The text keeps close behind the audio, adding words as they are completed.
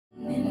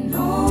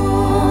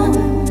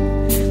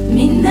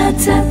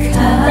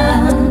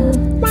Ninataka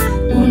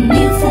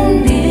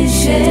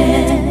unifundishe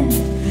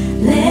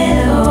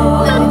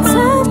leo.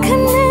 Nataka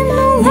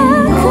neno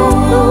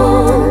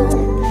lako.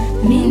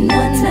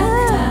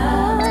 Ninataka.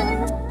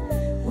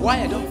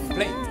 Why I don't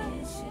complain?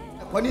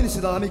 Kwa nini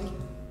silalamiki?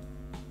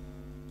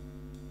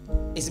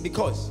 It's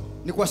because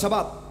Ni kwa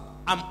sababu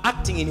I'm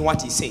acting in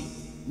what he said.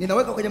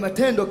 ninaweka kwenye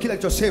matendo kila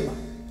alichosema.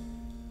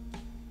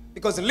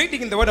 Because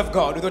reading in the word of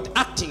God without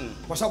acting,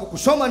 Kwa sababu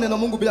kusoma neno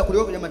Mungu bila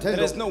kuliweka kwenye there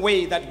matendo, is no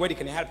way that word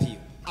can help you.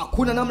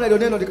 hakuna namna ile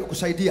neno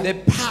likakusaidia. The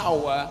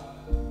power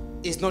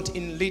is not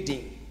in reading.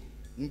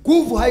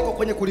 Nguvu haiko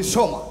kwenye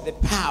kulisoma. The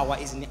power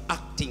is in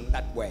acting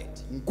that word.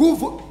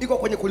 Nguvu iko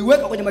kwenye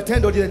kuliweka kwenye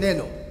matendo lile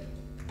neno.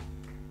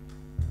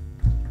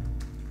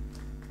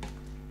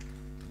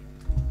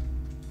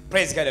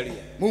 Praise God,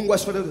 hallelujah. Mungu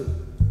asifiwe.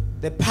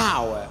 The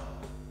power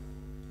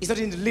is not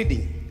in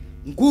reading.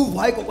 Nguvu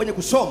haiko kwenye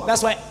kusoma.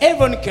 That's why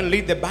everyone can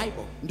read the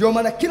Bible. Ndio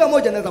maana kila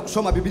mmoja anaweza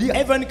kusoma Biblia.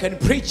 Everyone can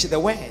preach the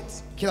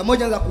words. Kila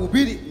mmoja anaweza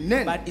kuhubiri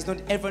neno. But it's not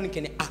everyone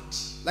can act.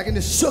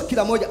 Lakini sio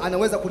kila mmoja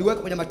anaweza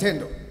kuliweka kwenye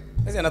matendo.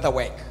 There's another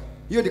work.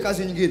 Hiyo ni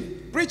kazi nyingine.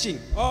 Preaching.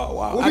 Oh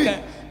wow. Kuhubiri.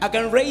 I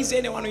can raise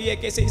anyone who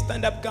can say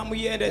stand up, come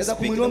here and Naweza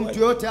speak the kumwinua word. mtu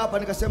yote hapa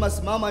nikasema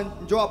simama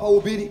njoo hapa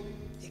uhubiri.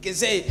 He can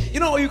say, you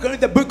know, you can read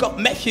the book of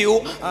Matthew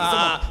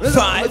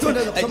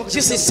 5.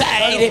 Jesus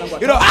said,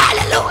 you know,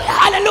 hallelujah,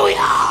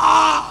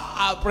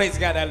 hallelujah. Praise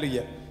God,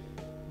 hallelujah.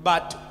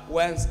 But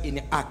once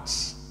in act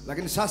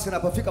Lakini sasa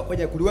inapofika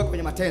kwenye kuliweka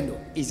kwenye matendo,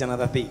 is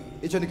another thing.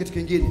 hicho ni kitu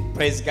kingine.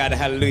 Praise God,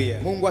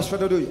 hallelujah. Mungu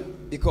asifiwe.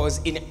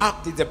 Because in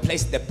act is the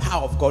place the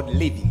power of God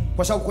living.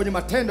 Kwa sababu kwenye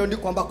matendo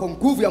ndiko ambako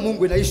nguvu ya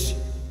Mungu inaishi.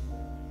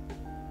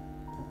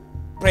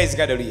 Praise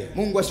God, hallelujah.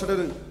 Mungu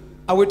asifiwe.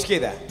 Are we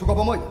together? Tuko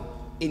pamoja?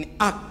 In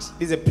act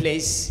is a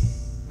place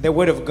the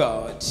word of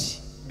God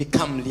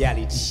become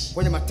reality.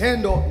 Kwenye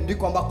matendo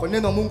ndiko ambako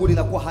neno la Mungu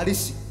linakuwa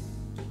halisi.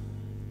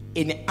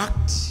 In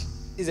act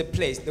is a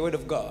place the word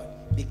of God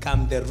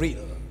become the real.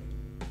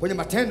 Kwenye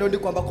matendo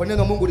ndiko ambako neno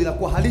la Mungu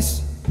linakuwa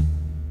halisi.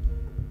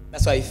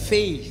 That's why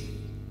faith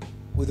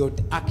without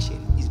action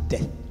is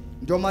death.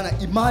 Ndio maana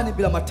imani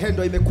bila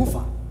matendo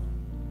imekufa.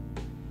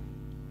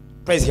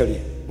 Praise God.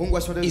 Mungu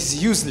asifiwe.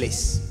 Is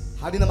useless,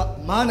 Halina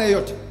maana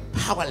yoyote.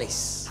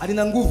 powerless.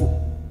 Halina nguvu.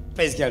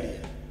 Praise God.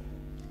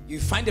 You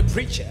find a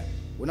preacher,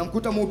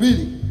 Unamkuta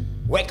mhubiri,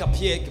 wake up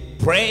here,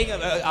 praying,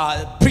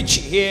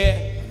 preaching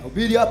here.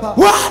 mhubiri hapa,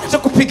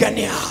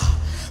 Watakupigania.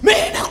 Mimi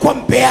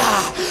nakwambia,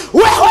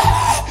 wewe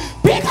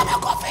piga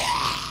makofi.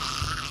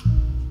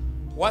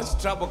 Once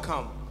trouble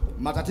come,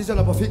 matatizo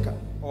yanapofika,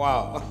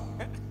 wow.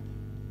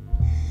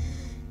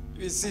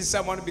 You see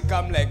someone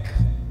become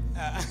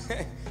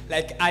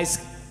like ice.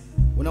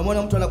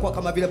 unamwona mtu anakuwa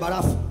kama vile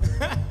barafu.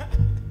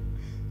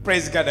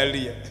 Praise God,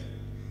 hallelujah.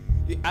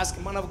 You ask,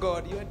 man of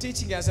God, you are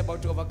teaching us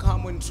about to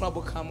overcome when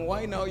trouble come.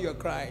 Why now you are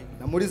crying?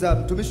 Namuuliza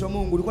mtumishi wa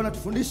Mungu, ulikuwa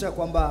unatufundisha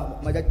kwamba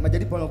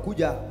majaribu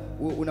yanakuja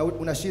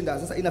unashinda.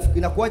 Sasa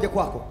inakuwaje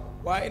kwako?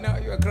 Why now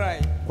you are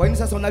crying? Kwa nini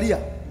sasa unalia?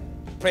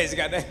 Praise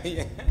God.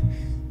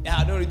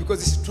 Yeah, no,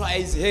 because this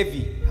trial is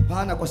heavy.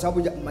 Hapana, kwa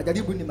sababu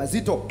majaribu ni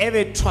mazito.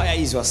 Every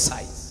trial is your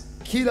size.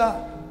 Kila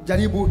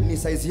jaribu ni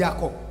size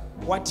yako.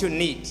 What you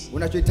need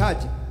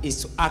Unachohitaji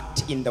is to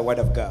act in the word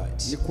of God.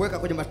 ni kuweka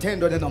kwenye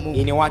matendo neno la Mungu.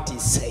 In what he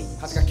says.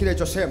 Katika kile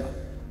alichosema.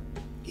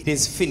 It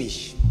is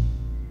finished.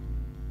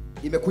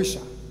 Imekwisha.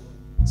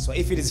 So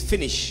if it is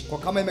finished, Kwa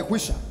kama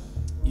imekwisha,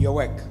 your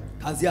work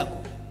kazi yako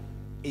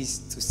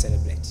is to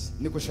celebrate.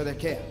 ni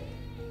kusherehekea.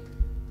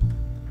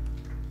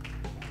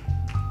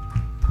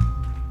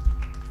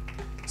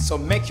 So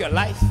make your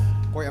life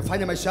Kwa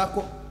yafanya maisha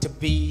yako to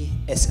be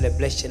a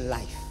celebration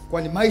life.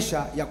 kwa ni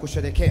maisha ya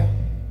kusherehekea.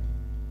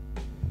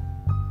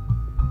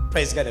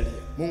 Praise God,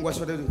 hallelujah. Mungu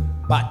asifiwe.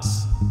 But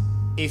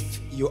if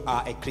you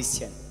are a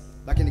Christian,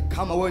 Lakini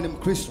kama wewe ni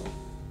Mkristo,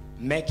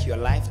 make your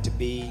life to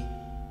be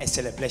a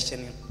celebration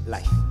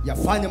life.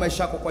 yafanya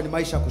maisha yako kwa ni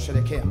maisha ya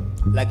kusherehekea.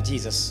 Like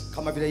Jesus,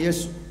 Kama vile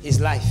Yesu, his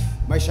life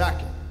maisha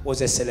yake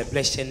was a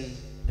celebration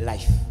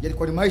life.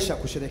 yalikuwa ni maisha ya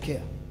kusherehekea.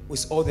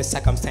 With all the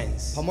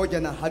circumstances, Pamoja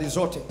na hali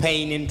zote,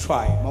 pain and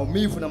trial,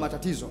 maumivu na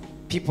matatizo,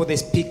 people they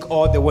speak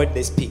all the word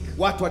they speak.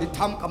 watu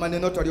walitamka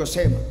maneno yote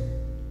waliyosema,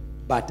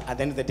 But at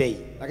the end of the day,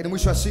 lakini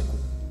mwisho wa siku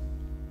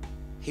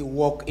he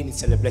walked in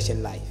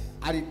celebration life.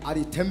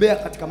 alitembea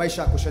katika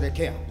maisha ya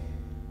kusherehekea.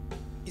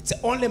 It's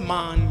the only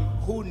man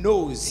who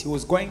knows he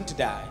was going to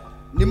die.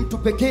 Ni mtu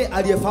pekee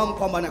aliyefahamu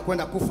kwamba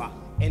anakwenda kufa,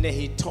 And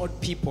he told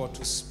people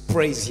to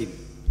praise him,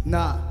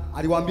 na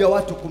aliwaambia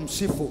watu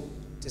kumsifu,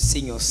 to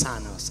sing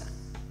Hosanna, Hosanna.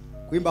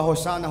 kuimba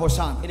hosana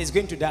hosana, And he's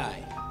going to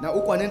die, na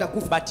huko anaenda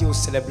kufa, but he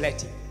was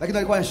celebrating. lakini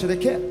alikuwa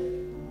anasherehekea.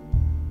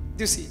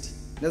 Do you see it?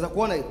 Naweza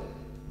kuona hiyo.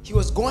 He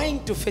was going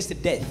to face the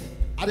death,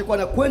 Alikuwa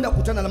anakwenda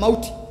kukutana na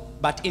mauti,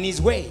 but in his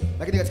way,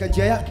 lakini katika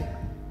njia yake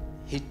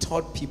he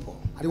told people,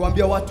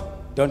 aliwaambia watu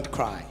don't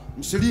cry,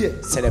 msilie,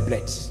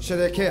 celebrate.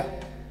 sherehekea.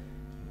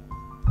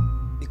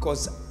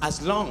 Because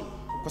as long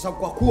Kwa sababu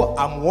kwa kuwa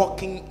I'm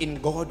walking in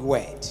God's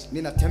word,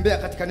 ninatembea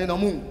katika neno la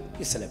Mungu,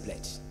 you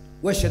celebrate.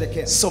 wewe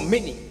sherekea. So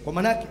meaning, Kwa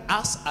maana yake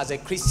us as a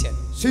Christian,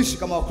 sisi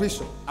kama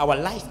Wakristo, our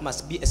life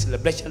must be a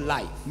celebration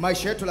life.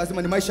 maisha yetu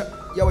lazima ni maisha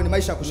yawe ni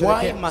maisha ya Why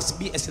kusherekea. must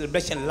be a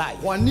celebration life?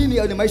 Kwa nini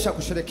yawe ni maisha ya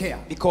kusherekea?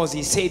 Because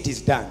he said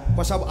it's done.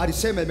 Kwa sababu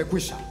alisema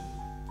imekwisha.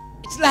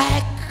 It's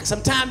like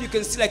sometimes you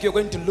can see like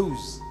you're going to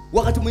lose.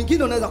 Wakati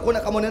mwingine unaweza kuona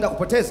kama unaenda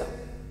kupoteza.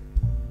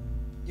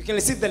 You can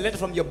receive the letter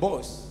from your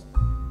boss.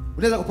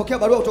 Unaweza kupokea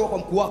barua kutoka kwa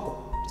mkuu wako.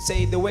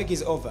 Say the work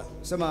is over.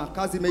 Sema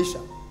kazi imeisha.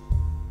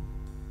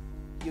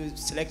 You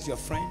select your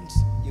friends.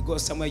 You go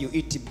somewhere, you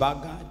eat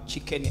burger,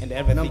 chicken and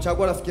everything.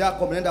 Unamchagua rafiki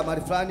yako, mnaenda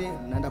mahali fulani,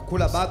 mnaenda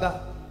kula burger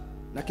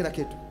na kila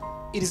kitu.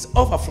 It is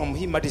over from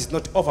him, but it's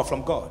not over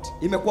from God.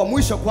 Imekuwa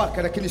mwisho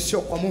kwake lakini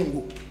sio kwa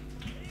Mungu.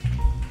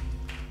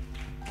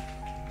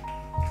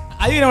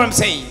 Are you know what I'm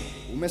saying?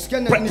 Umesikia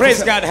nini? Praise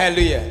God,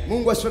 hallelujah.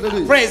 Mungu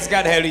asifiwe. Praise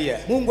God, hallelujah.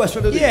 Mungu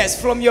asifiwe. Yes,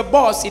 from your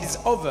boss it is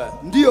over.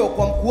 Ndio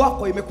kwa mkuu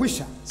wako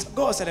imekwisha. So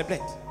go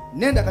celebrate.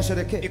 Nenda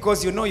kasherekee.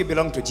 Because you know you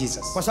belong to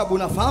Jesus. Kwa sababu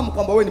unafahamu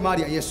kwamba wewe ni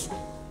mali ya Yesu.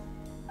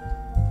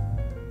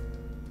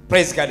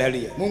 Praise God,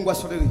 hallelujah. Mungu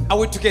asifiwe. Are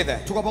we together?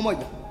 Tuko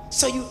pamoja.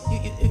 So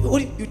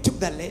you took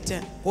that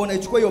letter. Kwa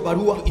unaichukua hiyo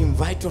barua, You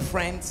invite your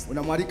friends.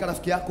 unamwalika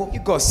rafiki yako,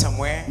 You go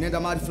somewhere. nenda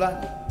mahali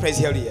fulani.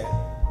 Praise hallelujah.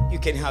 You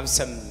can have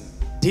some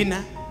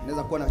dinner.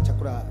 Unaweza kuwa na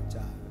chakula cha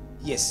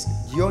Yes.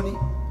 jioni,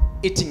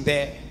 Eating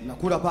there.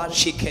 nakula pale.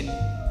 Chicken,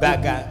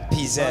 burger,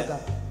 pizza, Burger,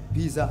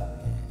 pizza.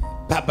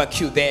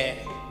 barbecue there.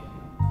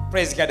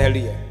 Praise God,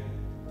 hallelujah.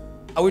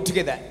 Are we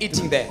together?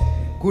 Eating there.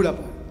 Kula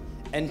pale.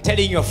 And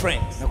telling your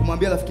friends, Na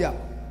kumwambia rafiki yako,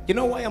 you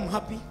know why I'm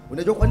happy?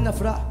 unajua kwa nini na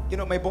furaha? You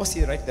know, my boss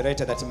is right the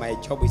letter that my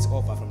job is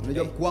over from Unajua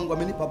today. mkuu wangu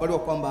amenipa barua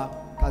kwamba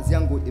kazi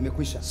yangu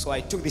imekwisha. So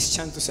I took this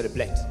chance to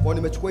celebrate. Kwa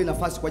nimechukua hii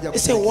nafasi kwa ajili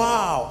They ya say,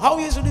 kusherehekea. wow, how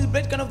you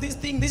celebrate kind of this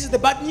thing? This is the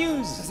bad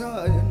news.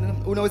 Sasa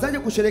unawezaje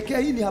kusherehekea?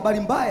 Hii ni habari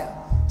mbaya.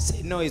 Say,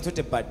 no, it's not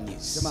a bad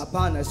news. Sema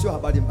hapana, sio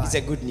habari It's mbaya.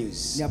 a good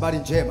news. Ni habari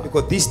njema.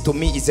 Because this to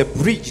me is a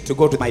bridge to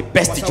go to my Kwa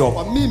best sababu job.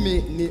 kwa mimi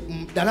ni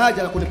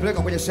daraja la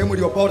kunipeleka kwenye sehemu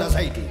iliyo bora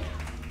zaidi.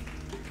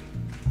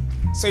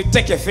 So you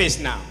take your face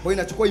now. Kwa hiyo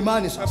inachukua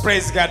imani sasa.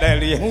 Praise God,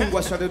 hallelujah. Mungu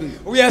asifiwe.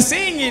 We are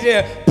saying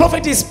it,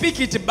 prophet is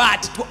speaking it,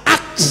 but to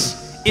act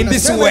in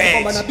this Tunasema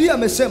kwamba way. nabii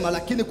amesema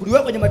lakini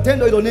kuliweka kwenye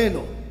matendo hilo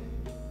neno.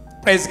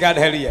 Praise God,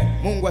 hallelujah.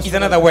 Mungu It's asifiwe.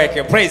 another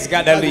work. Praise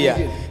God, hallelujah.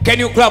 Can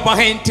you clap a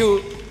hand to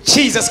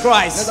Jesus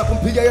Christ? Naweza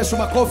kumpigia Yesu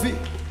makofi.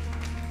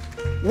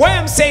 Why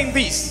I'm saying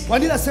this? Kwa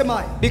nini nasema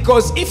haya?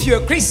 Because if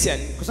you're a Christian,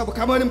 Kwa sababu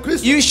kama wewe ni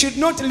Mkristo, you should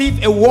not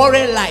live a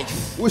worry life.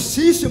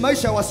 usiishi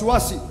maisha ya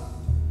wasiwasi.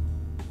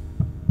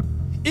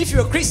 If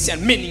you're a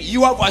Christian, meaning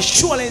you have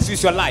assurance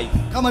with your life.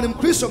 Kama ni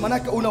Mkristo maana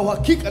yake una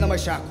uhakika na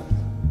maisha yako.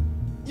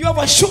 You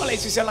have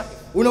assurance with your life.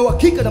 Una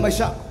uhakika na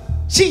maisha yako.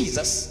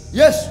 Jesus,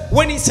 Yesu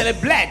when he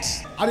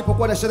celebrates,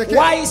 alipokuwa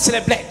anasherehekea, why he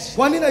celebrates?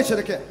 kwa nini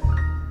alisherehekea?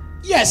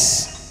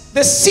 Yes,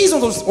 the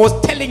season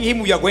was telling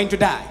him we are going to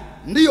die.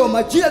 Ndiyo,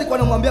 majira alikuwa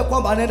anamwambia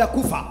kwamba anaenda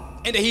kufa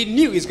And he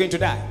knew he's going to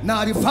die. na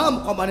alifahamu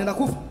kwamba anaenda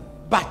kufa.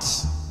 But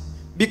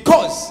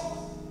because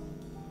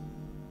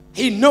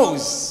he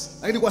knows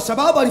Lakini kwa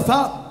sababu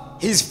alifahamu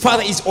his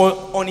father is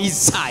on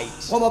his side,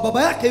 kwamba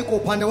baba yake yuko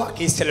upande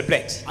wake, he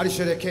celebrates.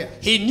 alisherehekea.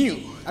 He knew,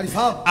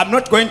 Alifahamu I'm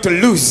not going to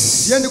lose.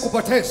 siendi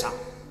kupoteza.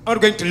 I'm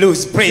not going to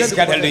lose. Praise Siendi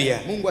God, kupoteza. hallelujah.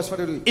 Mungu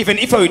asifiwe. Even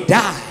if I will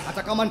die,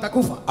 Hata kama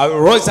nitakufa, I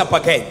will rise up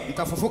again.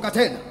 nitafufuka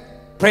tena.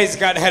 Praise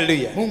God,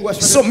 hallelujah. Mungu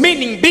asifiwe. So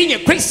meaning being a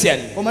Christian,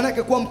 Kwa maana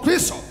yake kuwa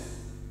Mkristo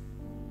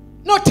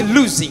not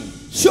losing,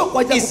 sio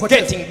kwa ajili ya is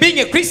kupoteza, getting. Being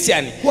a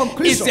Christian Kuwa is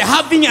Mkristo.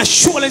 having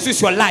assurance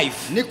with your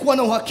life. ni kuwa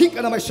na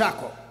uhakika na maisha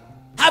yako.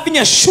 Having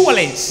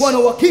assurance Kuwa na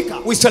uhakika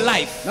with your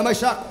life. na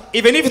maisha yako.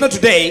 Even if not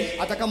today,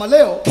 Hata kama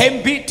leo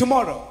can be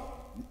tomorrow.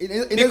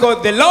 inaweza-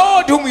 Because the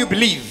Lord whom you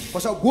believe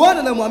kwa sababu Bwana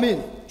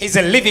anayemwamini is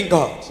a living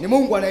God. ni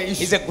Mungu He's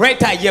anayeishi, a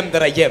great I am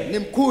that I am. ni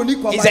mkuu,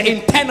 niko He's an ambaye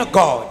eternal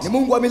God. ni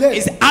Mungu wa He's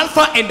milele,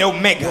 Alpha and the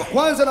Omega.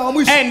 kwanza na wa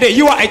mwisho. And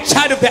you are a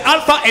child of the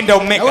Alpha and the Na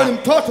wewe ni Omega.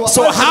 mtoto wa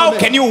So Alpha na how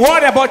Omega. can you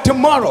worry about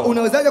tomorrow?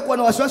 Unawezaje kuwa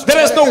na wasiwasi?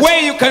 There is no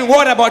way you can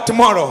worry about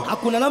tomorrow.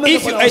 Hakuna namna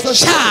If ya you're a kuwa na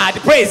wasiwasi.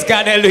 child, praise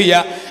God,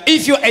 hallelujah.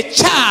 If you're a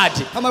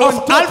child Kama wewe of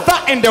mtoto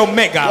Alpha and the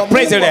Omega, wa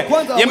praise Mungu wa God.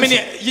 kwanza wa I mean,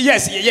 mwisho.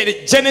 yes,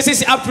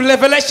 Genesis up to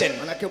Revelation.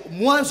 Manake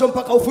mwanzo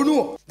mpaka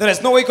Ufunuo, There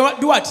is no way you can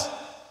do what?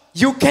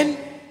 You can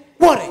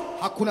worry.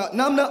 hakuna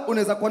namna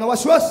unaweza kuwa na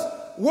wasiwasi.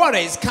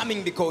 Worry is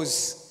coming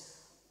because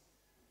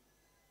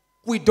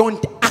we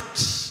don't act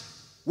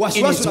in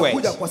Wasiwasi His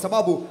unakuja ways. kwa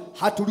sababu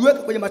hatuliweka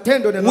kwenye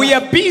matendo neno We lake.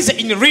 are busy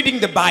in reading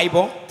the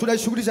Bible,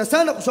 Tunajishughulisha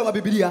sana kusoma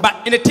Biblia but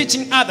in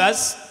teaching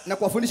others na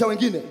kuwafundisha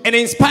wengine and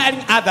inspiring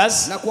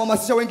others, na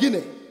kuhamasisha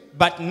wengine,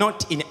 but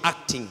not in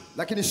acting.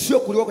 lakini sio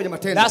kuliweka kwenye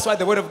matendo. That's why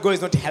the word of God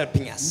is not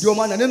helping us. Ndio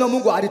maana neno la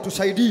Mungu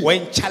alitusaidii.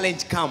 When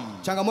challenge comes,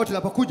 Changamoto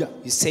inapokuja,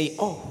 you say,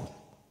 oh,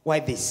 why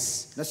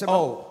this? nasema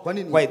Oh, kwa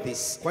nini? why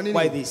this? Kwa nini?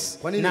 Why this?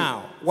 Kwa nini?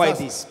 Now, why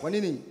Sasa, this? Kwa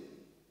nini?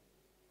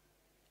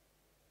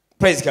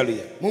 Praise God.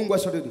 Mungu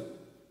asifiwe.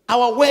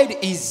 Our word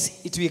is,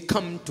 it will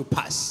come to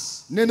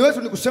pass. Neno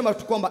letu ni kusema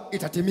tu kwamba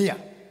itatimia.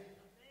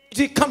 It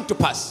will come to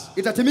pass.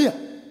 Itatimia.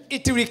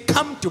 It will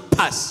come to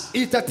pass.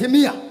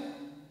 Itatimia.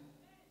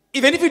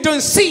 Even if you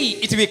don't see,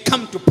 it will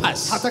come to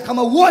pass. Hata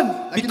kama uone,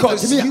 lakini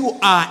Because itatimia. you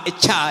are a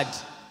child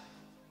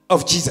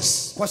of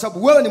Jesus. Kwa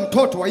sababu wewe ni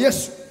mtoto wa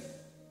Yesu.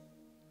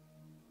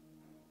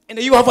 And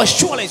you have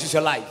assurance with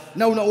your life.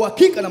 Na una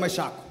uhakika na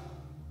maisha yako.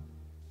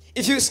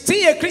 If you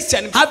see a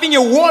Christian having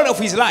a worry of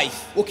his life,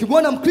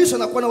 Ukimwona Mkristo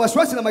anakuwa na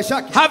wasiwasi na maisha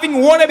yake, having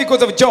worry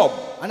because of job,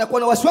 anakuwa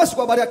na wasiwasi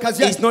kwa habari ya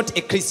kazi he is yake, not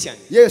a Christian.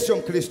 yeye sio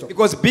Mkristo.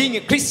 Because being a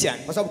Christian,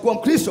 Kwa sababu kuwa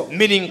Mkristo,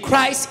 meaning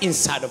Christ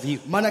inside of you.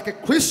 maana yake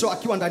Kristo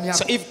akiwa ndani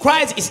So yako. if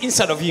Christ is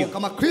inside of you,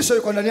 Kama Kristo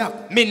yuko ndani yako,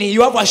 meaning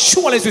you have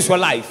assurance with your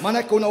life, maana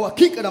yake una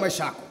uhakika na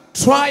maisha yako.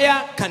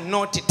 trial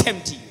cannot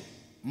tempt you.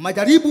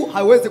 Majaribu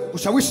haiwezi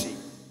kukushawishi.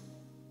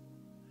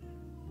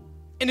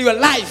 In your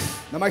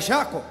life Na maisha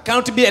yako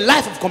cannot be a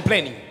life of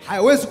complaining.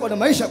 hayawezi kuwa na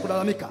maisha ya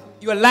kulalamika.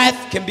 Your life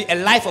can be a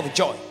life of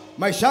joy.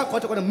 Maisha yako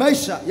hata kuwa na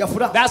maisha ya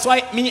furaha. That's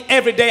why me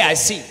every day I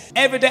sing.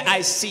 Every day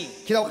I sing.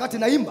 Kila wakati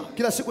naimba,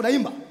 kila siku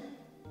naimba.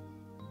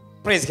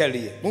 Praise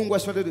God. Mungu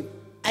asifiwe.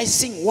 I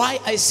sing. Why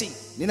I sing?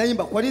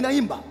 Ninaimba. Kwa nini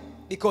naimba?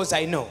 Because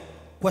I know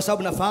Kwa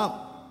sababu nafahamu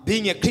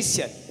being a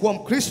Christian kuwa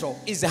Mkristo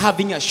is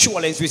having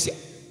assurance with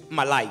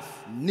my life.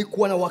 ni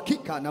kuwa na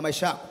uhakika na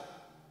maisha yako.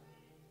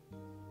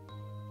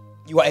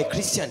 You are a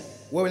Christian.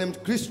 Wewe ni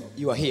Mkristo,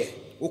 You are here.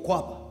 uko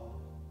hapa.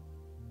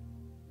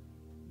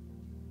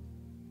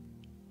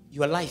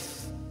 Your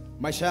life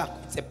Maisha yako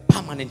is a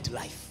permanent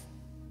life.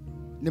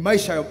 ni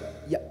maisha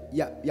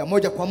ya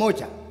moja kwa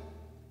moja.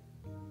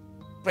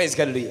 Praise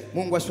God.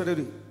 Mungu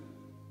asifiwe.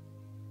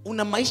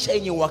 Una maisha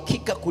yenye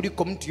uhakika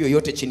kuliko mtu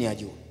yoyote chini ya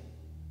jua.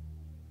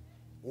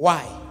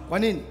 Why? Kwa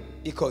nini?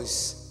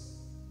 Because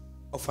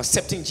of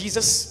accepting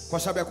Jesus Kwa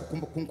sababu ya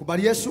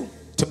kumkubali Yesu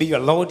to be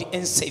your Lord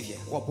and Savior.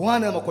 kwa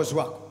Bwana na Mwokozi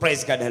wako.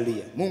 Praise God.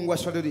 Hallelujah. Mungu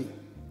asifiwe.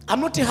 I'm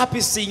not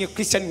happy seeing a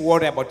Christian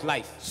worry about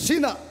life.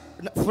 Sina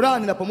furaha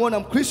ninapomwona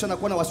Mkristo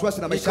anakuwa na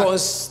wasiwasi na maisha yake.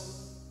 Because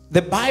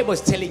the Bible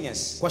is telling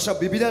us Kwa sababu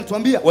Biblia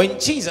inatuambia when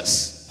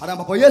Jesus, pale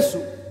ambapo Yesu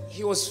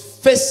he was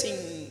facing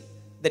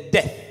the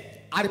death,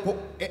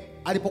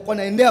 alipokuwa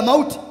anaendea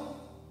mauti,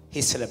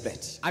 he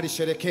celebrated.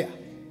 alisherekea.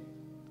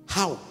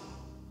 How?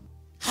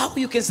 How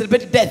you can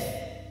celebrate death?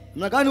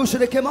 Namna gani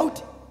usherekee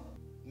mauti?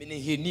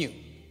 Meaning he knew,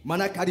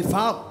 Maana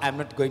alifahamu I'm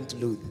not going to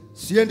lose.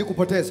 siendi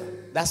kupoteza.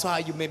 That's why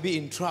you may be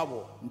in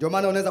trouble Ndio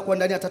maana unaweza kuwa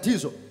ndani ya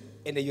tatizo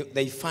and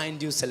they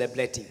find you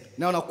celebrating.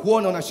 na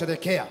unakuona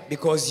unasherekea,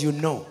 Because you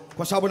know,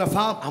 kwa sababu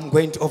unafahamu I'm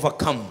going to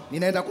overcome.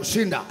 ninaenda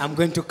kushinda, I'm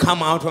going to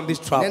come out from this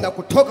ninaenda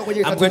trouble. kutoka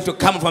kwenye I'm going tatizo,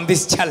 to come from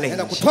this challenge.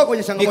 ninaenda kutoka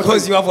kwenye changamoto.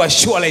 Because you have Kwa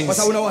assurance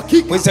sababu una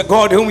uhakika with the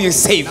God whom you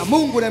save. na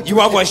Mungu You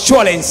have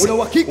assurance una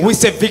uhakika with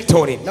the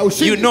victory. na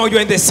ushindi. You know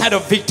you're on the side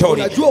of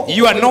victory. Unajua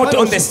You are not upande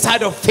on wa the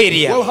side of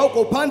failure. wewe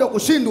hauko upande wa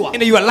kushindwa,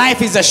 And your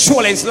life is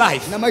assurance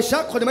life. na maisha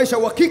yako ni maisha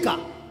ya uhakika.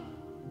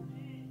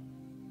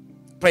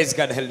 Praise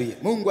God. Hallelujah.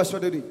 Mungu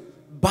asifiwe.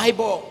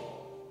 Bible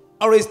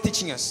always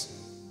teaching us,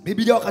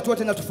 Biblia wakati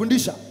wote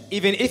inatufundisha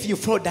even if you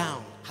fall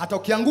down, hata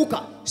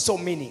ukianguka, so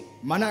meaning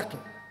manake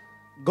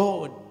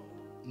God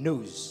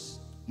knows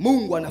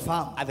Mungu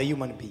anafahamu as a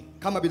human being.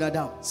 kama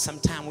binadamu.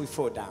 Sometimes we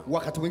fall down.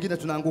 Wakati mwingine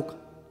tunaanguka.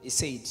 He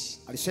said,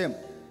 Alisema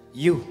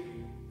you,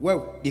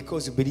 wewe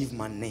because you believe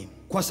my name,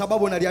 kwa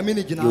sababu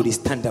unaliamini jina you langu will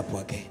stand up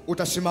again.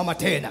 utasimama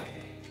tena.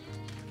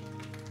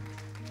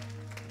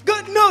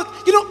 God knows.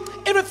 You know,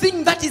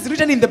 everything that is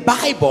written in the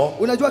Bible,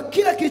 Unajua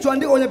kila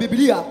kilichoandikwa kwenye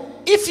Biblia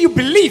if you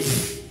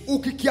believe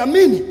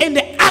ukikiamini and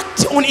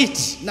act on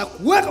it, na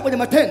kuweka kwenye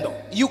matendo,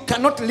 you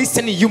cannot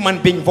listen to human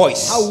being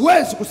voice.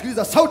 hauwezi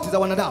kusikiliza sauti za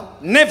wanadamu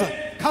Never.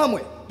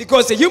 kamwe,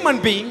 Because a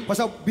human being, kwa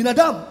sababu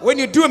binadamu when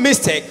you do a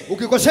mistake,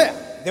 ukikosea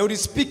they will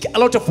speak a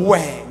lot of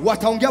words,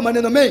 wataongea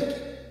maneno mengi,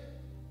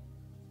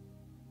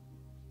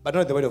 but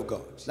not the word of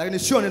God. lakini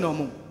sio neno la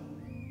Mungu.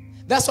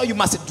 That's why you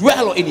must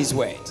dwell in His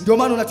word. Ndio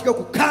maana unatakiwa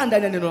kukaa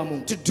ndani ya neno la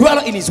Mungu, To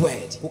dwell in His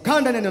word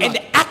kukaa ndani ya neno and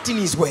lake act in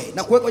His word.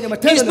 na kuweka kwenye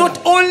matendo. It's neno not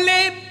lake.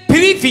 only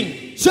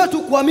believing, Sio tu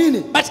kuamini,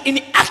 but in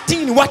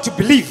acting in what you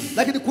believe.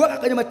 lakini kuweka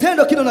kwenye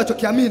matendo kile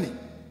unachokiamini.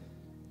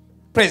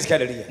 Praise God.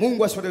 Hallelujah.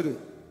 Mungu asifiwe.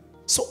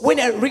 So when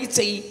I read,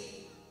 say,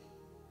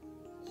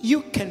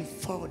 you can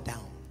fall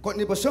down, Kwa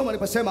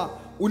niliposema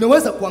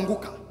unaweza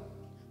kuanguka,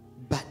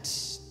 but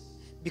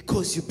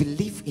because you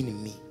believe in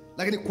me,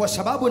 lakini kwa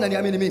sababu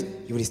unaniamini mimi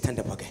you will stand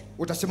up again.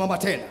 utasimama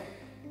tena.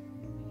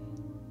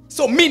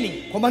 So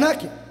meaning, Kwa maana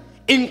yake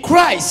in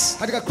Christ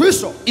katika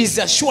Kristo is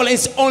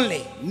assurance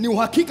only ni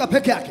uhakika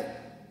peke yake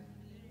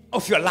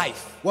of your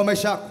life. wa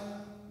maisha yako.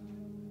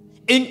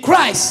 In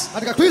Christ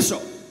Katika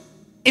Kristo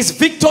is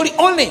victory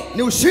only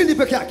ni ushindi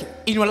peke yake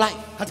in your life.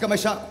 katika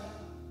maisha yako.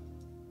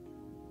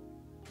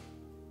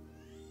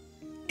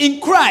 In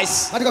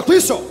Christ Katika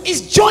Kristo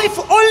is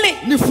joyful only,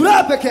 ni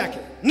furaha peke yake,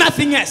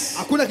 nothing else.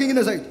 hakuna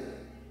kingine zaidi.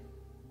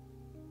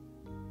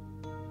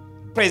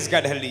 Praise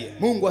God. Hallelujah.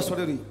 Mungu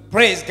asifiwe.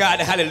 Praise God.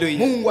 Hallelujah.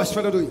 Mungu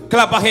asifiwe.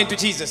 Clap a hand to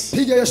Jesus.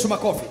 Piga Yesu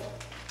makofi.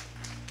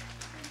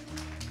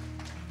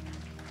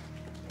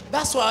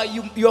 That's why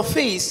your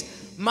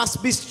faith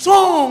must be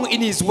strong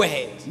in His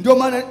word. Ndio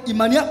maana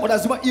imani yako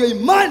lazima iwe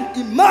imani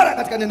imara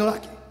katika neno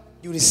lake.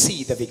 You will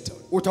see the victory.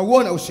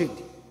 Utauona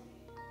ushindi.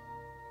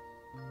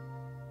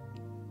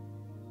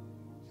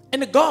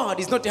 And God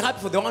is not happy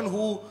for the one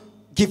who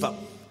give up.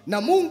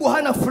 Na Mungu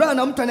hana furaha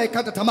na mtu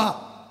anayekata tamaa.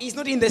 He's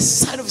not in the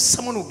side of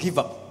someone who give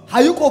up.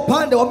 Hayuko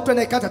upande wa mtu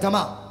anayekata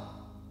tamaa.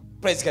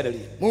 Praise God.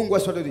 Mungu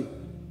asifiwe.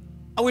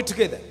 Are we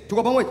together?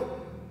 Tuko pamoja?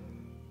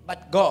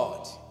 But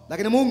God,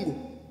 lakini Mungu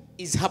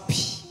is happy.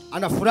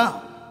 Ana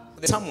furaha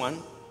For someone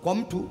kwa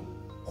mtu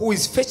who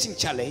is facing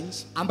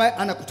challenge, ambaye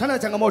anakutana na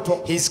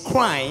changamoto, he's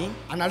crying,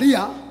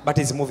 analia, but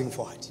he's moving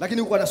forward.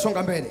 lakini huko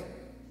anasonga mbele.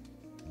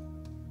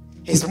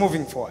 He's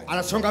moving forward.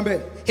 Anasonga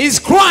mbele. He's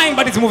crying,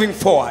 but he's moving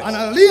forward.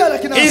 Analia,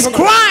 lakini he's anasonga.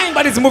 crying,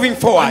 but he's moving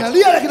forward.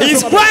 Analia, lakini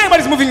he's anasonga. crying, but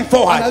he's moving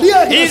forward. Analia,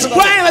 lakini he's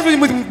anasonga. crying, but he's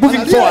moving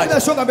Analia, lakini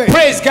anasonga forward. mbele.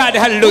 Praise God,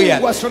 hallelujah.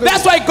 Mungu asifiwe.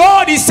 That's why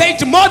God is saying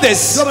to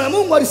Moses, Ndio maana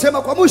Mungu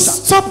alisema kwa Musa,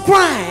 stop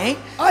crying.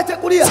 acha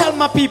kulia. Tell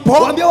my people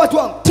Waambie watu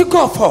wangu to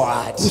go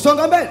forward.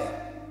 kusonga mbele.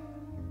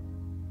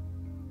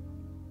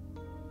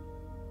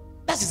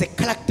 That is the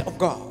character of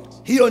God.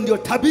 Hiyo ndio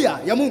tabia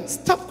ya Mungu.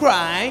 Stop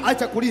crying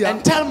Acha kulia.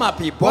 and tell my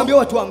people Waambie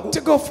watu wangu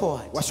to go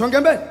forward. wasonge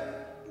mbele.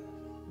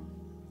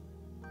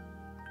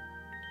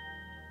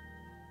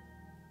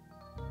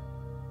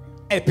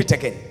 I repeat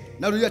again.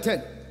 Narudia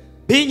tena.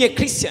 Being a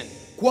Christian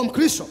Kuwa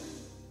Mkristo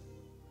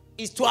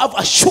is to have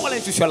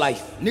assurance with your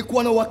life. ni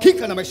kuwa na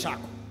uhakika na maisha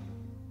yako.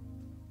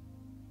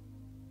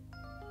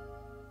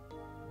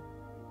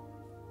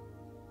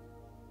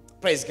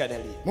 Praise God,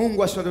 hallelujah.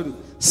 Mungu asifiwe.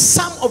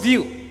 Some of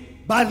you,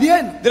 Baadhi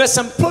yenu there are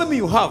some problem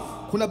you have.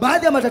 kuna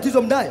baadhi ya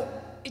matatizo mnayo.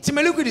 It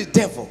may look like the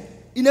devil,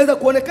 Inaweza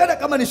kuonekana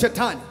kama ni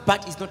shetani,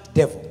 but it's not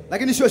devil.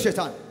 lakini sio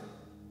shetani.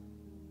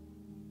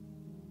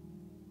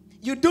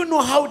 You don't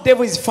know how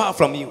devil is far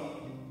from you.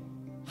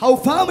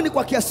 Haufahamu ni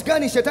kwa kiasi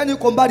gani shetani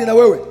yuko mbali na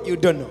wewe. You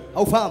don't know.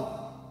 Haufahamu.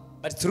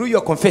 But through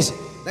your confession,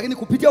 Lakini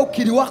kupitia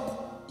ukiri wako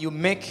you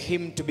make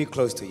him to be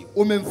close to you.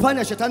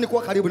 umemfanya shetani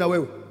kuwa karibu na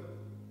wewe.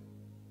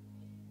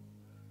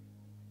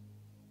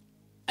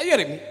 Are you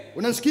hearing me?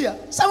 Unasikia?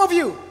 Some of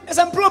you, there's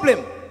some problem.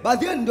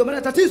 Baadhi yenu ndio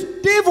maana tatizo.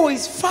 Devil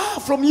is far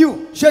from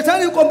you.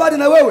 Shetani yuko mbali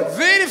na wewe.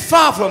 Very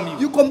far from you.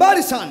 Yuko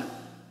mbali sana.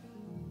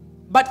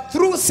 But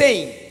through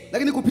saying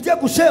Lakini kupitia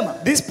kusema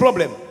this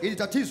problem, ili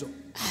tatizo,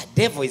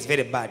 devil is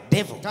very bad.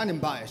 Devil. shetani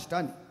mbaya,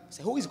 shetani.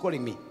 Say, who is calling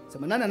me?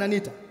 Sema nani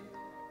ananiita?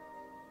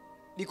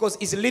 Because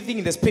he's living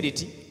in the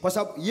spirit. Kwa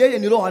sababu yeye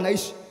ni roho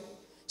anaishi.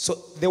 So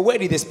the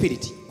word is the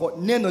spirit. Kwa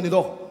neno ni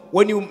roho.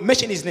 When you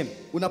mention his name,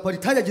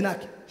 Unapolitaja jina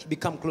lake, he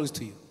become close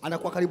to you.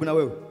 anakuwa karibu na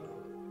wewe.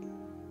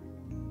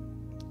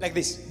 Like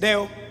this.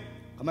 Deo.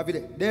 Kama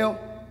vile Deo,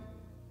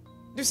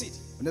 Do you see it?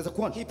 unaweza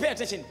kuona He pay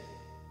attention.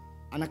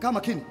 anakaa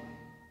makini.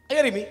 Are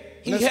you hearing me?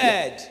 He Unasikia?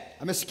 heard.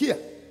 Amesikia.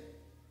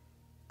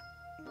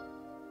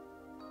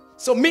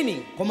 So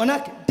meaning, Kwa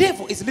manake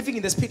devil is living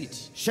in the spirit.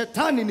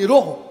 shetani ni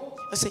roho.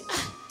 I say,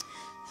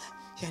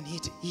 yani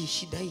hii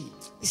shida hii,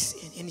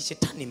 yani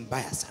shetani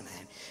mbaya sana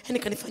yani. Yani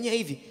kanifanyia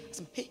hivi.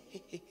 Nasema, hey.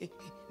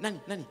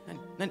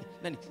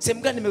 Nani?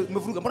 Sehemu gani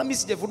nimevuruga? Mbona mimi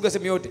sijavuruga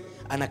sehemu yote?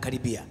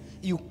 Anakaribia.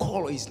 You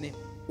call his name.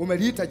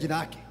 Umeliita jina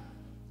lake,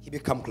 He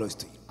become close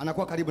to you.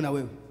 anakuwa karibu na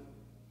wewe.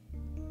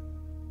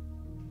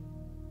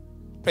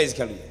 Praise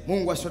God.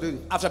 Mungu asifiwe.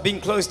 After being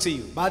close to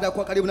you, Baada ya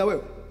kuwa karibu na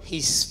wewe,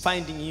 he's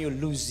finding you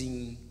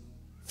losing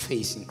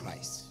faith in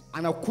Christ.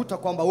 anakuta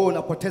kwamba wewe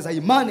unapoteza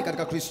imani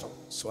katika Kristo.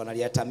 So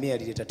analiatamia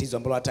lile tatizo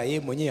ambalo hata yeye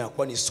mwenyewe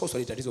hakuwa ni source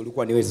ile tatizo,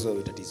 ulikuwa ni wewe source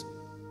ile tatizo.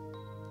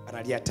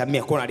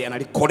 Analiatamia kwa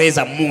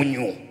analikoleza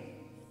munyu.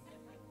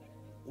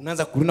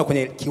 Unaanza kuliona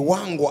kwenye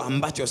kiwango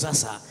ambacho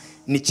sasa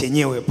ni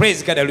chenyewe.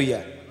 Praise God,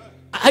 hallelujah.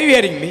 Are you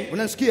hearing me?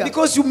 Unasikia?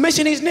 Because you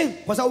mention his name.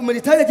 Kwa sababu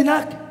umelitaja jina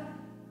lake.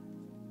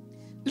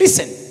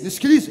 Listen.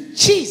 Nisikilize.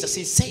 Jesus,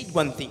 he said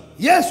one thing.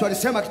 Yesu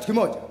alisema kitu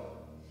kimoja.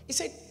 He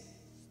said,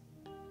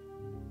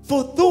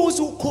 for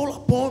those who call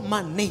upon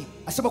my name,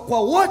 Asema kwa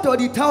wote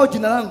waliitao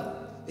jina langu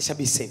they shall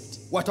be saved.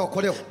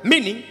 wataokolewa.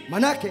 Meaning,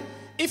 Manake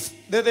if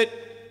the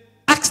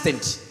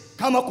accident,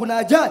 kama kuna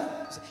ajali,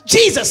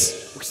 Jesus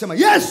ukisema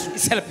Yesu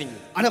is helping you.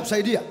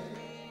 anakusaidia.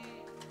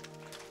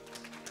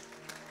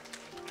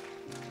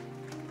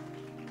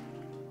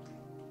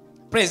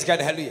 Praise God,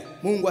 hallelujah.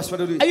 Mungu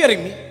asifiwe. Are you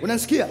hearing me?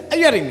 Unasikia? Are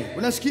you hearing me?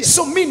 Unasikia?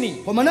 So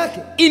meaning, Kwa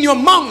manake in your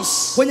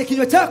mouth, kwenye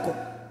kinywa chako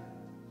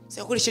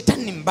say, kweli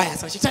shetani ni mbaya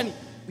sana. Shetani,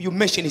 you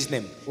mention his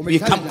name, we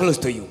umetaja come jina, close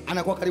to you.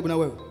 anakuwa karibu na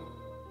wewe.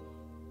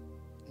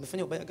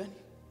 Umefanya ubaya gani?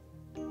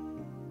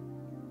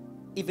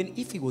 Even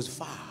if he was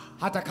far.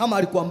 Hata kama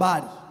alikuwa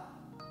mbali.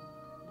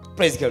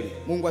 Praise God.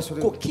 Mungu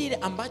asifiwe. Kwa kile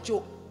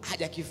ambacho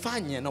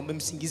hajakifanya na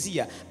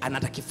umemsingizia,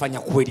 anatakifanya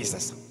kweli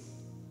sasa.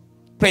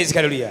 Praise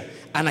God, hallelujah.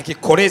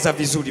 Anakikoleza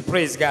vizuri.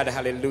 Praise God,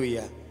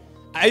 hallelujah.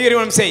 Are you hearing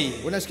what I'm saying?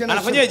 Unasikia na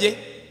Anafanyaje?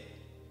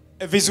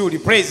 Vizuri.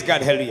 Praise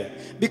God, hallelujah.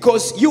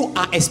 Because you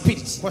are a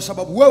spirit. Kwa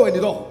sababu wewe ni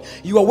roho.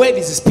 Your word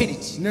is a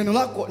spirit. Neno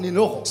lako ni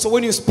roho. So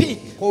when you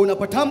speak, Kwa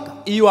unapotamka,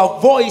 your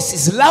voice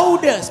is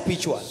louder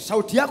spiritual.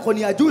 sauti yako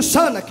ni ya juu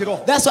sana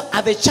kiroho. That's why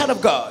as a child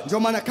of God, Ndio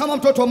maana kama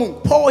mtoto wa Mungu,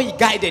 Paul, he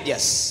guided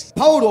us.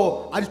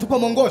 Paulo alitupa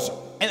mwongozo.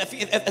 And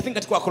I think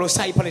katika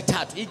Kolosai pale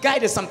 3, he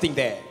guided something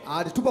there.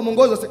 Alitupa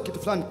mwongozo kitu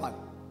fulani pale.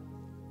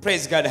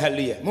 Praise God,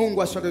 hallelujah.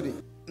 Mungu asifiwe.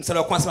 Mstari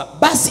wa kwanza,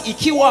 basi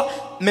ikiwa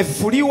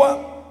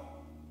mmefufuliwa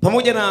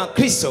pamoja na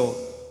Kristo,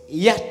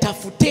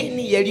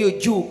 yatafuteni yaliyo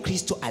juu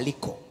Kristo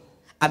aliko,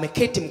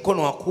 ameketi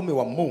mkono wa kuume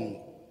wa Mungu.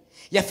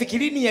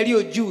 Yafikirini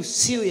yaliyo juu,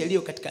 sio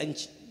yaliyo katika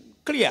nchi.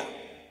 Clear?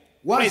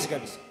 Praise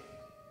God.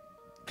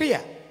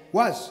 Clear?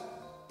 Was.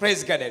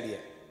 Praise God.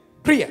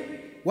 Clear?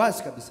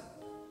 Was kabisa.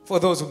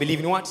 For those who believe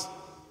in what?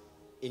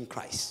 In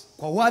Christ.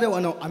 Kwa wale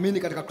wanaoamini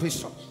katika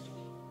Kristo.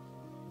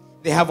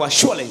 They have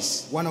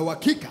assurance. Wana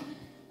uhakika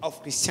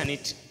Of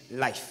Christianity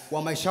life.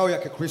 Wa maisha yao ya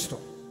Kikristo.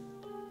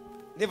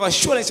 They have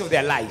assurance of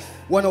their life.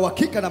 Wana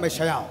uhakika na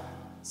maisha yao.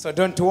 So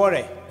don't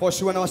worry. Kwa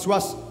siwa na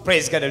wasiwasi.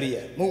 Praise God.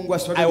 Hallelujah. Mungu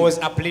asifiwe. I was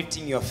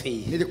uplifting your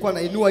faith. Nilikuwa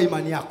nainua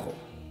imani yako.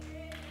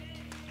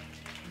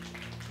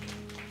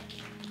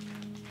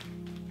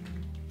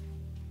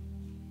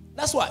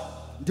 That's why.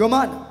 Ndio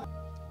maana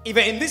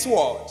Even in this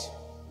world,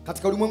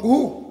 katika ulimwengu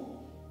huu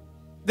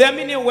there are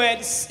many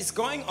words is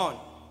going on.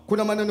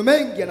 kuna maneno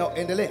mengi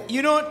yanayoendelea.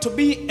 You know, to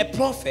be a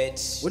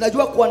prophet,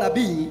 Unajua kuwa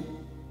nabii,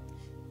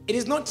 it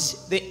is not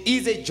the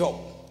easy job.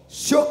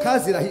 sio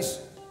kazi rahisi.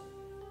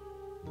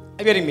 Are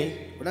you hearing me?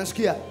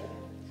 Unasikia?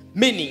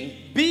 Meaning,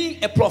 being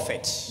a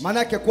prophet, Maana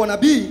yake kuwa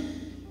nabii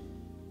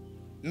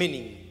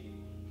meaning,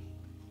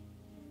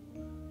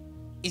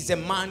 is a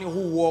man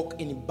who walk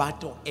in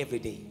battle every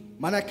day.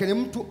 maana yake ni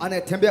mtu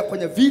anayetembea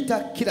kwenye vita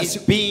kila Is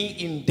siku being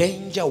in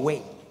danger way.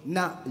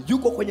 na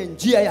yuko kwenye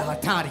njia ya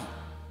hatari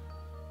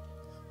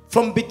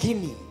From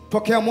beginning.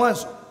 tokea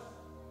mwanzo.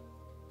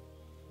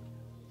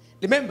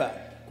 Remember,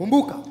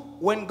 Kumbuka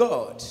when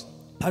God,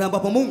 pale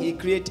ambapo He Mungu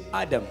created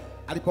Adam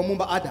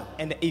alipomuumba Adam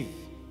and Eve.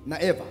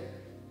 na Eva,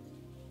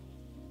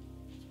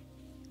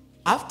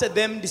 After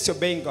them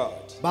disobeying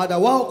God, baada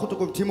wao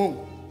kutokumtii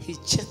Mungu, He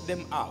chased them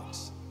out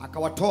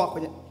akawatoa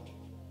kwenye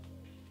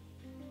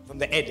from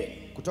the Eden.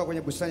 kutoka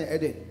kwenye bustani ya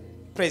Eden.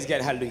 Praise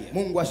God, hallelujah.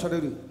 Mungu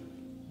ashukuriwe.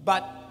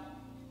 But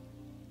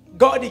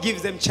God, He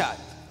gives them child.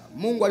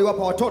 Mungu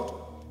aliwapa watoto,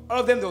 All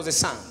of them, there was a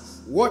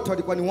sons. wote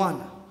walikuwa ni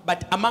wana, But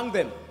among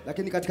them,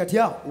 lakini katikati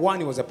yao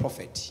one was a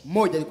prophet.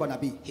 mmoja alikuwa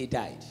nabii, He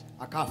died.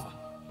 akafa.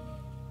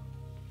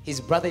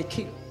 His brother he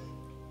killed.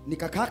 Ni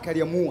kakake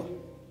aliyemuua.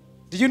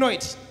 Did you know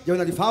it? Je,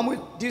 unalifahamu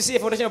hilo? Do you see a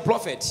foundation of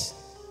prophets?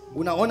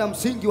 Unaona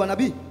msingi wa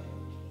nabii?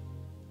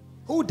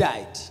 Who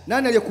died?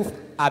 Nani aliyekufa?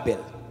 Abel.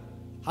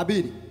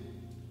 Habili.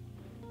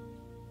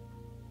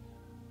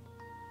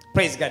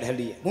 Praise God,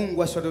 hallelujah.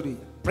 Mungu ashukuriwe.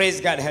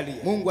 Praise God,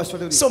 hallelujah. Mungu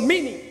ashukuriwe. So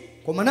meaning,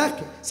 Kwa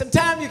manake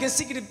sometimes you can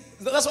see it.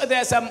 That's why there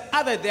are some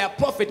other, they are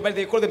prophet, but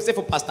they call themselves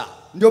a pastor.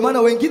 ndio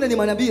maana wengine ni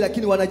manabii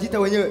lakini wanajiita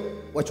wenyewe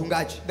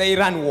wachungaji. They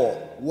run war.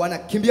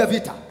 Wanakimbia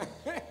vita.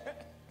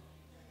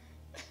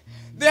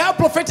 They have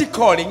prophetic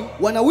calling,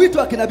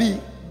 Wanaitwa kinabii,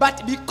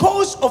 but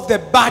because of the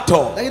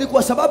battle, lakini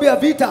kwa sababu ya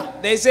vita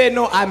they say,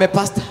 no, I'm a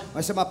pastor.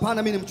 wanasema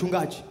hapana, mimi ni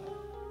mchungaji.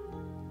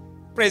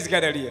 Praise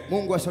God, hallelujah.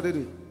 Mungu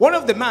ashukuriwe. One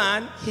of the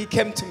man, he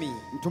came to me.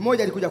 Mtu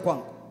mmoja alikuja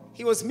kwangu.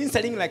 He was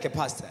ministering like a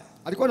pastor.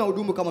 Alikuwa na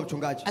hudumu kama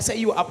mchungaji. I said,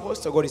 you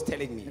apostle, God is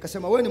telling me.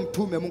 Nikasema wewe ni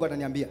mtume, Mungu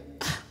ananiambia.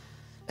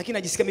 Lakini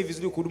najisikia mimi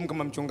vizuri kuhudumu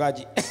kama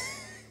mchungaji.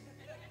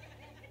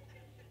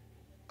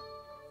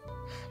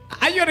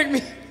 Are you hearing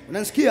me?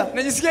 Unanisikia?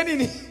 Najisikia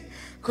nini?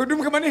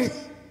 Kuhudumu kama nini?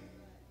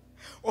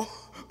 Oh.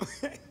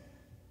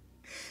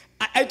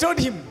 I told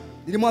him,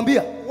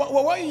 Nilimwambia,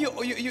 why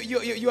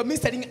you are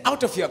ministering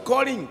out of your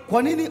calling?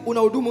 kwa nini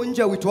unahudumu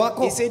nje ya wito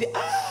wako? He said,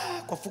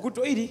 kwa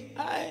fukuto hili,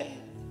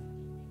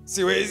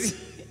 siwezi.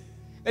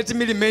 Let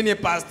me remain a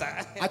pastor.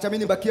 Acha mimi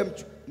nibakie Are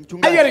you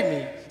mchungaji. hearing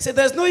me? Say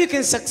there's no you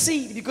can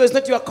succeed because it's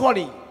not your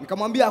calling.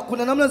 Nikamwambia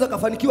hakuna namna za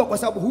kufanikiwa kwa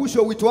sababu huu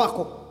sio wito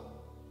wako.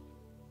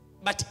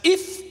 But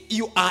if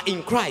you are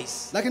in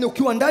Christ Lakini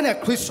ukiwa ndani ya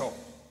Kristo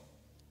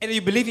and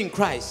you believe in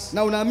Christ,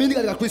 na unaamini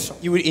katika Kristo,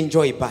 you will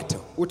enjoy battle.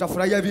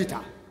 utafurahia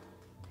vita.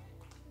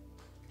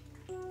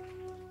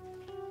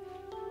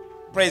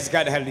 Praise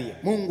God, hallelujah.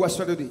 Mungu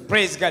ashukuriwe.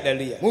 Praise God,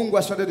 hallelujah. Mungu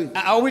ashukuriwe.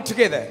 Are we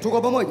together?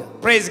 Tuko pamoja?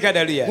 Praise God,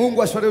 hallelujah.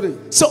 Mungu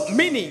ashukuriwe. So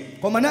meaning,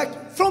 Kwa maana yake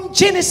from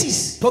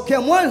Genesis,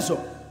 tokea mwanzo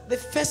the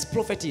first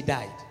prophet he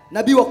died.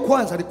 nabii wa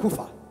kwanza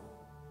alikufa.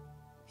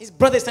 His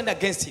brother stand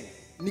against him.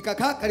 Ni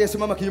kakaka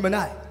aliyesimama kinyume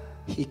naye,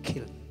 He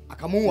killed.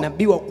 akamuua.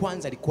 Nabii wa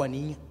kwanza alikuwa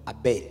ni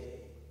Abel.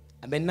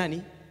 Abel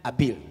nani?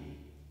 Abel.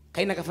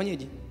 Kaina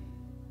kafanyaje?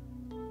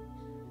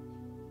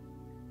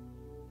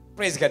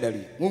 Praise God,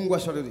 hallelujah. Mungu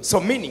ashukuriwe. So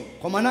meaning,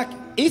 Kwa maana yake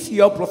if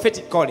you are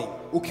prophetic calling,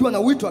 ukiwa na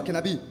wito wa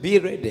kinabii, be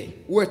ready.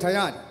 uwe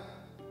tayari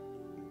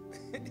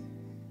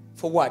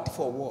For what?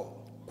 For war.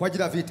 kwa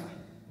ajili ya vita.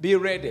 Be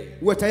ready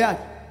Uwe tayari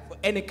for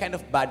any kind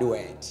of bad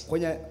word.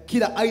 kwenye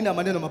kila aina ya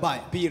maneno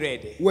mabaya. Be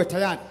ready. Uwe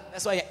tayari.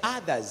 That's why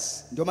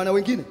others, Ndio maana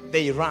wengine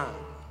they run.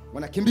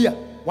 wanakimbia.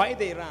 Why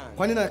they run?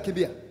 Kwa nini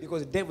wanakimbia?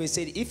 Because the devil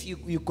said, if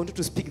you continue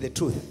to speak the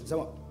truth,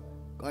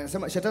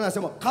 Anasema shetani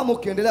anasema kama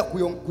ukiendelea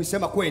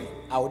kuisema kweli,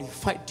 I will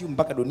fight you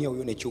mpaka dunia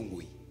uione chungu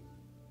hii.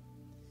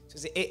 So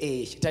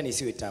say, shetani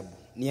isiwe tabu.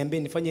 Niambie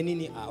nifanye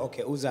nini?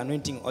 Okay, uza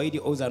anointing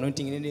oil, uza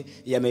anointing nini?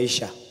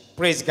 Yameisha.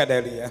 Praise God,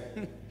 hallelujah.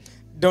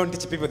 Don't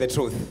teach people the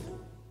truth.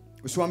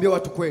 usiwaambie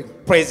watu kweli.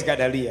 Praise God,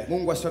 hallelujah.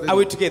 Mungu asifiwe. Are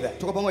we together?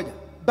 Tuko pamoja?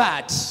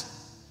 But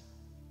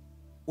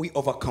we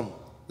overcome.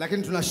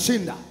 Lakini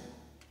tunashinda.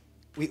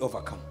 we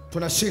overcome.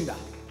 Tunashinda.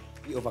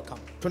 We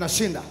overcome.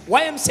 Tunashinda.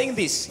 Why I'm saying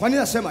this? Kwa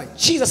nini nasema hivi?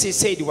 Jesus he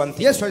said one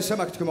thing. Yesu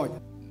alisema kitu kimoja.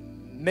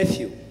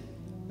 Matthew.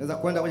 Naweza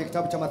kwenda kwenye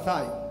kitabu cha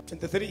Mathayo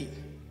 23.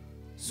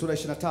 sura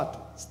 23.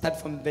 Start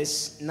from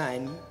verse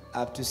 9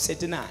 up to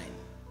 39.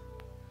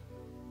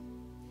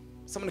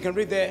 Someone can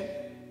read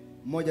there.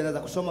 Mmoja anaweza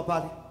kusoma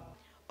pale.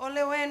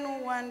 Ole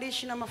wenu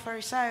waandishi na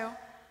Mafarisayo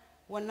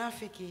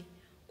wanafiki,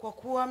 kwa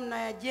kuwa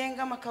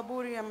mnayajenga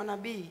makaburi ya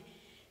manabii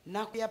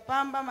na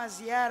kuyapamba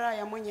maziara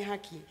ya mwenye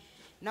haki,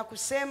 na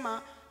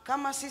kusema,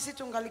 kama sisi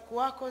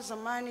tungalikuwako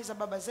zamani za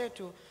baba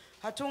zetu,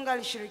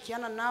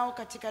 hatungalishirikiana nao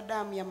katika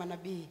damu ya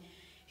manabii.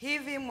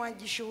 Hivi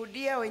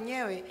mwajishuhudia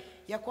wenyewe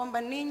ya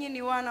kwamba ninyi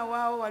ni wana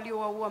wao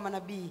waliowaua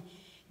manabii.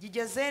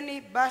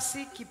 Jijazeni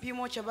basi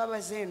kipimo cha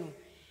baba zenu.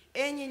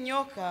 Enyi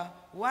nyoka,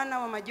 wana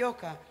wa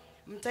majoka,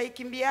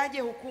 mtaikimbiaje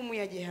hukumu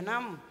ya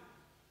jehanamu?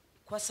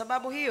 Kwa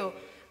sababu hiyo,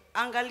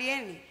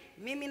 angalieni,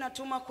 mimi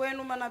natuma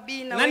kwenu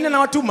manabii na nani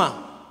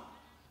anawatuma?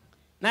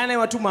 Nani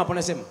anawatuma hapo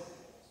nasema?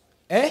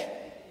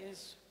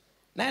 Yesu.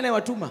 Nani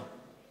anawatuma?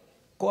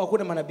 Kwa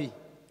hakuna manabii.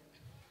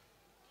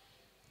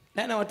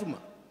 Nani anawatuma?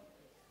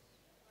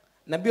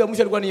 Nabii wa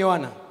mwisho alikuwa ni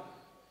Yohana.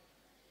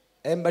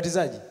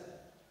 Mbatizaji.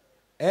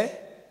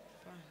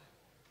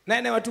 Nani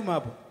anawatuma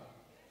hapo?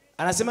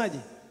 Anasemaje?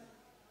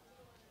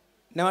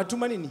 Na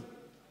watuma nini?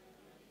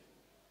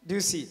 Do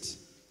you see it?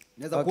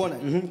 Naweza kuona.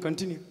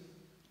 Continue.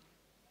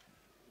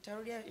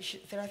 Tarudia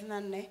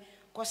 34.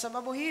 Kwa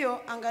sababu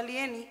hiyo,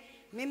 angalieni,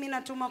 mimi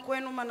natuma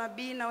kwenu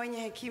manabii na wenye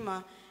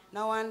hekima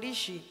na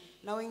waandishi,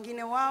 na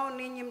wengine wao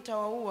ninyi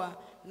mtawaua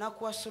na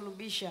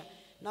kuwasulubisha,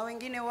 na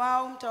wengine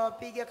wao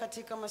mtawapiga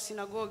katika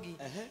masinagogi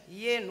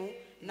yenu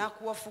na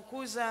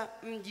kuwafukuza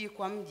mji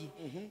kwa mji.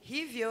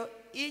 Hivyo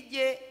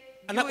ije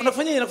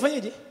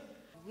Unafanyaje?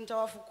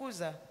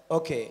 Mtawafukuza.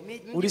 Okay.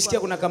 Ulisikia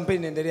kuna kampeni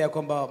inaendelea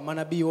kwamba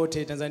manabii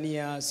wote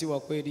Tanzania si wa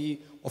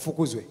kweli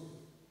wafukuzwe.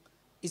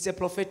 It's a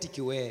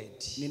prophetic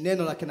word. Ni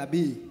neno la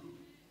kinabii.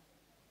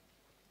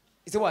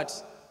 It's a what?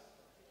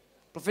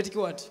 Prophetic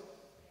word.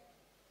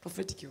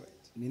 Prophetic word.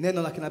 Ni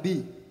neno la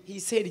kinabii. He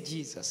said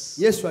Jesus.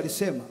 Yesu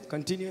alisema.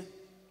 Continue.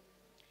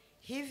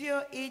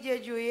 Hivyo ije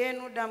juu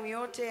yenu damu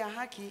yote ya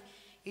haki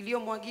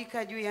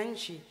iliyomwagika juu ya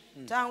nchi,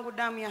 tangu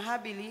damu ya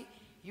Habili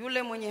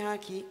yule mwenye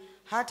haki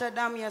hata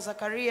damu ya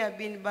Zakaria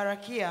bin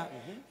Barakia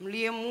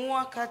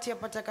mliyemuua kati ya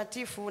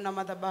patakatifu na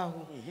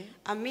madhabahu.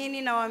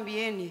 Amini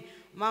nawaambieni,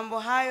 mambo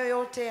hayo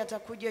yote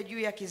yatakuja juu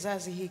ya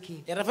kizazi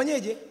hiki.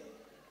 Yatafanyaje?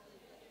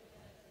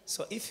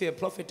 So if you're a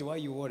prophet, why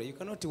you worry? You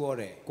cannot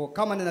worry. Kwa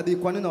kama ni nabii,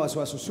 kwa nini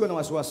wasiwasi? Usiwe na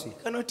wasiwasi. You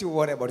cannot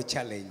worry about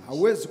challenge.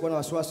 Hauwezi kuwa na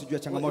wasiwasi juu ya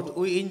changamoto.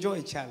 We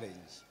enjoy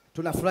challenge.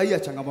 Tunafurahia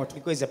changamoto.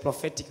 Because it's a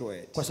prophetic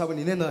word. Kwa sababu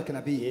ni neno la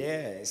kinabii.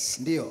 Yes.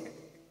 Ndio.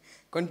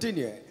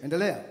 Continue.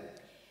 Endelea.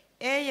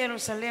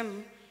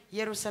 Yerusalemu,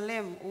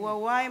 Yerusalemu,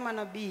 uwauaye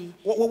manabii.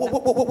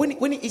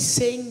 When he is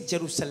saying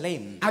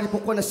Jerusalem,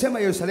 alipokuwa anasema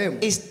Yerusalemu,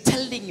 is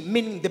telling,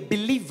 meaning the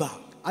believer.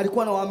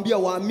 Alikuwa anawaambia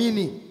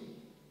waamini.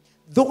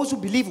 Those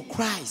who believe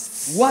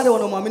Christ. Wale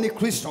wanaoamini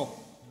Kristo.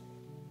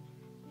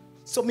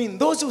 So mean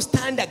those who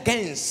stand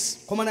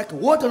against. Kwa maana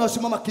wote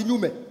wanaosimama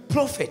kinyume.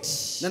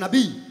 Prophets. Na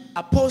nabii.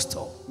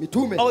 Apostle.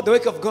 Mitume. Or the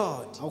work of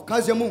God. Au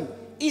kazi ya Mungu.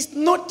 Is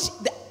not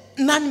the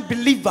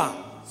non-believer.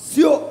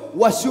 Sio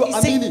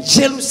wasioamini.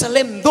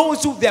 Jerusalem,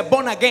 those who they are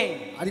born again.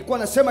 Alikuwa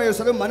anasema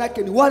Yerusalemu maana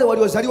yake ni wale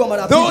waliozaliwa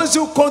mara pili. Those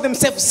who call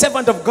themselves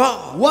servant of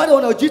God. Wale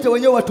wanaojiita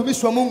wenyewe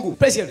watumishi wa Mungu.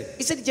 Praise God.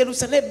 He said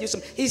Jerusalem,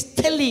 he's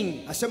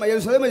telling. Asema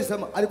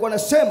Yerusalemu, alikuwa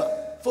anasema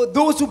for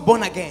those who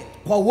born again.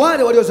 Kwa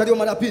wale waliozaliwa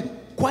mara pili.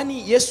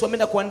 Kwani Yesu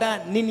ameenda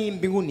kuandaa nini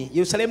mbinguni?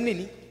 Yerusalemu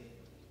nini?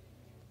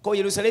 Kwa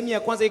Yerusalemu ya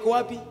kwanza iko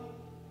wapi?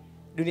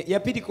 Dunia ya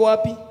pili iko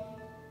wapi?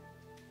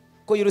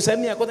 Kwa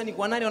Yerusalemu ya kwanza ni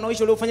kwa nani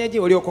wanaoishi waliofanyaje?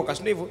 Waliokoka,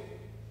 sio hivyo?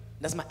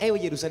 Nasema ewe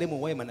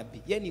Yerusalemu wewe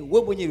manabii. Yaani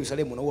wewe mwenye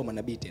Yerusalemu unaua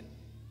manabii tena.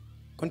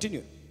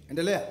 Continue.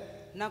 Endelea.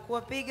 Na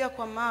kuwapiga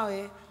kwa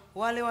mawe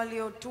wale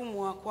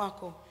waliotumwa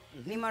kwako.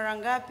 Ni mara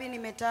ngapi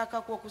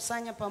nimetaka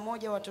kuwakusanya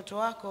pamoja watoto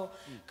wako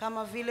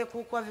kama vile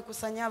kuku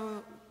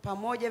vikusanyavyo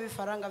pamoja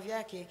vifaranga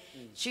vyake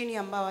chini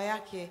ya mbawa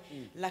yake,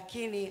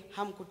 lakini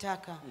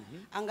hamkutaka.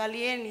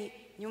 Angalieni,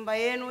 nyumba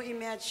yenu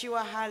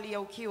imeachiwa hali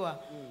ya ukiwa.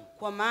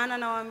 Kwa maana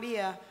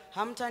nawaambia,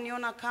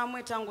 hamtaniona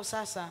kamwe tangu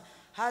sasa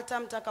hata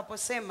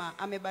mtakaposema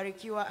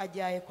amebarikiwa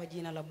ajaye kwa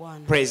jina la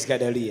Bwana. Praise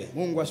God, hallelujah.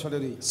 Mungu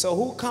asifiwe. So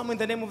who come in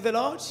the name of the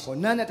Lord? Kwa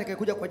nani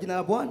atakayekuja kwa jina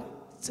la Bwana?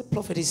 The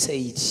prophet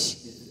said.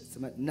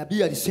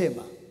 Nabii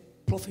alisema.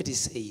 Prophet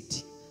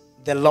said.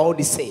 The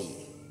Lord said.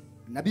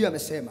 Nabii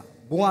amesema.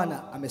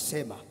 Bwana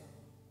amesema.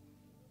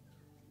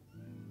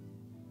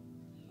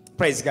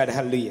 Praise God,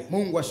 hallelujah.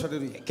 Mungu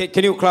asifiwe.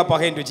 Can you clap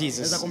our hand to Jesus?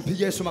 Naweza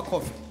kumpigia Yesu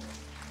makofi.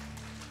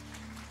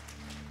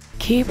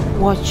 Keep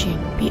watching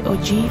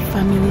POG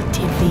Family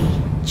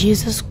TV.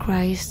 Jesus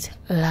Christ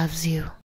loves you.